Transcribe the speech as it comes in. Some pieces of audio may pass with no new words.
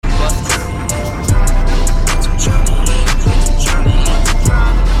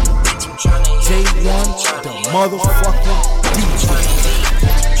motherfucking DJ.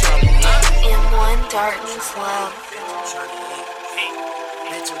 In one darkness love.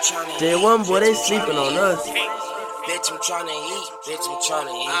 J.W.B boy, they sleeping on us. Bitch, I'm tryna eat. Bitch, I'm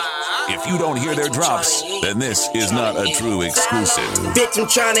tryna eat. If you don't hear their drops, then this is not a true exclusive. Bitch, I'm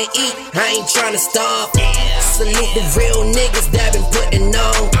tryna eat. I ain't tryna starve. Salute the real niggas that been putting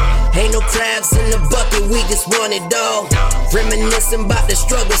on. Ain't no crabs in the bucket, we just want it all. Reminiscing about the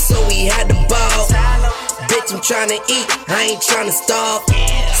struggle, so we had to ball. Bitch, I'm tryna eat. I ain't tryna starve.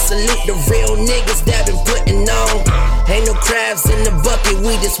 Salute the real niggas that been putting on. Ain't no crabs in the bucket,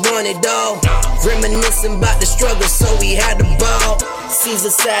 we just want it all. Reminiscing about the struggle, so we had to ball.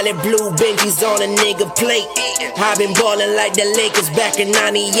 Caesar salad, blue Benjis on a nigga plate. I been ballin' like the Lakers back in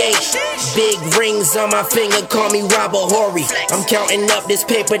 98. Big rings on my finger, call me Robert Horry. I'm counting up this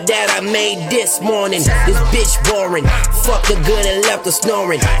paper that I made this morning. This bitch boring, fuck the good and left her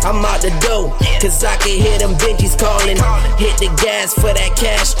snoring. I'm out the door, cause I can hear them Benjis calling. Hit the gas for that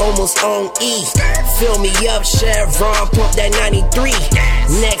cash, almost on E. Fill me up, Chevron, pump that 93.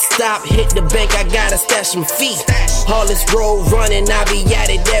 Next stop, hit the bank, I gotta stash some feet. All this road running, I be at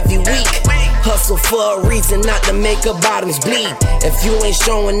it every week. Hustle for a reason, not to make her bottoms bleed. If you ain't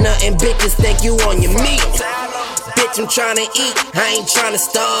showing nothing, bitches think you on your meat. Bitch, I'm tryna eat, I ain't tryna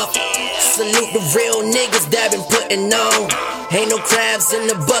starve. Salute the real niggas that been putting on. Ain't no crabs in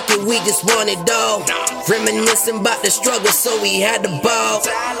the bucket, we just want it all. Reminiscing about the struggle, so we had to ball.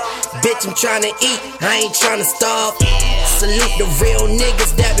 Bitch, I'm tryna eat, I ain't tryna starve. Salute the real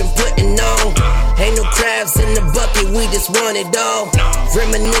niggas that been putting on. Ain't no crabs in the bucket, we just want it all.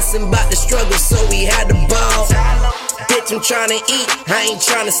 Reminiscing about the struggle, so we had to ball. Bitch, I'm tryna eat, I ain't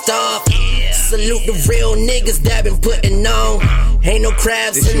tryna starve. Salute the real niggas that been putting on. Ain't no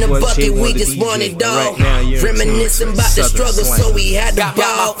crabs in the bucket, we just want it all. Reminiscing about the struggle, so we had to ball.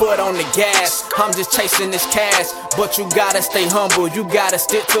 Got my foot on the gas, I'm just chasing this cash. But you gotta stay humble, you gotta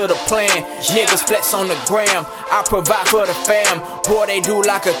stick to the plan. Niggas flex on the gram, I provide for the fam. Boy, they do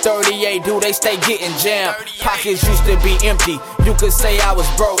like a 38, do they stay getting jammed. Pockets used to be empty, you could say I was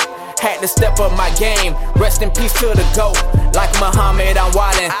broke. Had to step up my game, rest in peace to the GOAT. Like Muhammad, I'm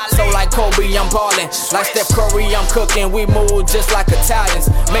wildin', so like Kobe, I'm ballin'. Like Steph Curry, I'm cooking, we move just like Italians.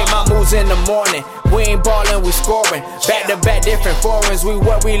 Make my moves in the morning, we ain't ballin', we scoring. Back to back different foreigns, we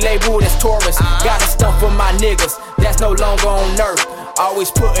what we labeled as tourists. Gotta stuff for my niggas, that's no longer on earth. Always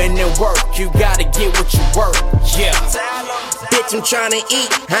putting in work, you gotta get what you worth, yeah. Bitch, I'm tryna eat,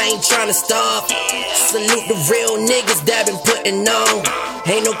 I ain't tryna starve. Salute the real niggas that been putting on.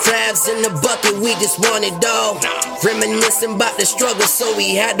 Ain't no crabs in the bucket, we just want it all. Reminiscing about the struggle, so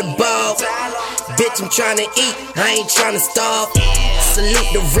we had to ball. Bitch, I'm tryna eat, I ain't tryna starve. Salute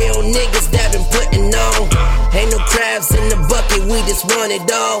the real niggas that been putting on. Ain't no crabs in the bucket, we just want it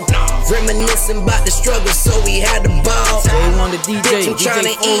all. Reminiscing about the struggle, so we had to ball. Bitch, I'm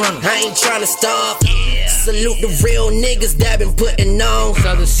tryna eat, I ain't tryna starve. Salute the real niggas that been putting on.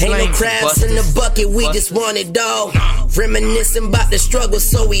 Ain't no crabs in the bucket, we just want it all. Reminiscing about the struggle,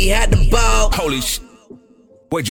 so we had to ball. Holy shit.